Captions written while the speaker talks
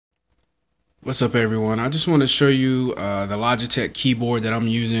What's up, everyone? I just want to show you the Logitech keyboard that I'm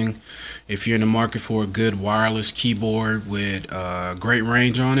using. If you're in the market for a good wireless keyboard with great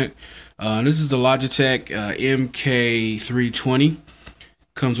range on it, this is the Logitech MK320.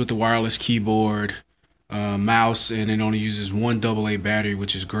 Comes with the wireless keyboard, mouse, and it only uses one AA battery,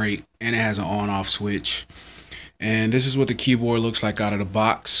 which is great, and it has an on-off switch. And this is what the keyboard looks like out of the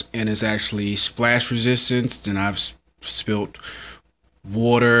box, and it's actually splash resistant. And I've spilt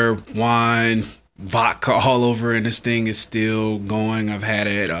water, wine, vodka all over, and this thing is still going. I've had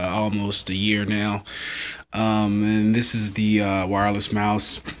it almost a year now. And this is the wireless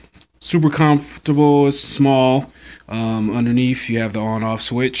mouse. Super comfortable. It's small. Underneath you have the on-off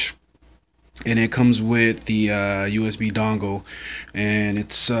switch, and it comes with the USB dongle, and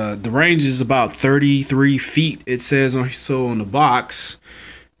it's the range is about 33 feet. It says so on the box,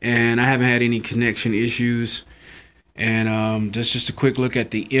 and I haven't had any connection issues. And just a quick look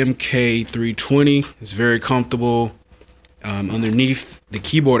at the MK320. It's very comfortable. Underneath the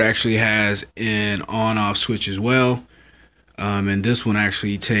keyboard actually has an on-off switch as well. And this one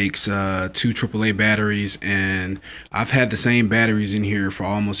actually takes two AAA batteries, and I've had the same batteries in here for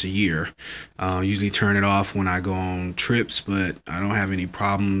almost a year. Usually turn it off when I go on trips, but I don't have any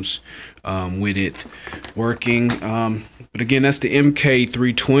problems with it working. But again, that's the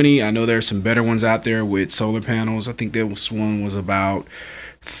MK320. I know there's some better ones out there with solar panels. I think this one was about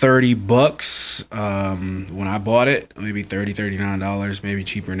 30 bucks when I bought it, maybe $39, maybe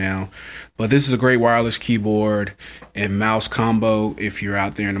cheaper now. But this is a great wireless keyboard and mouse combo if you're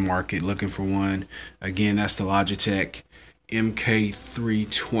out there in the market looking for one. Again, that's the Logitech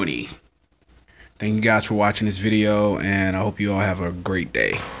MK320. Thank you guys for watching this video, and I hope you all have a great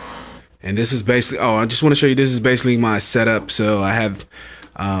day. And this is basically, I just want to show you, this is basically my setup. So I have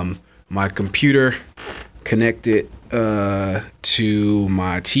my computer connected to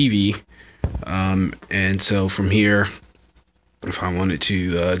my TV, and so from here, if I wanted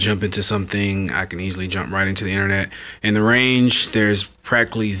to jump into something, I can easily jump right into the internet. And the range, there's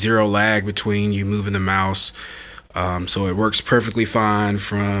practically zero lag between you moving the mouse, so it works perfectly fine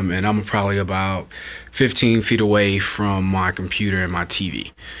and I'm probably about 15 feet away from my computer and my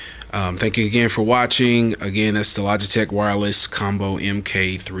TV. Thank you again for watching. Again, that's the Logitech Wireless Combo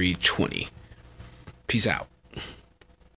MK320. Peace out.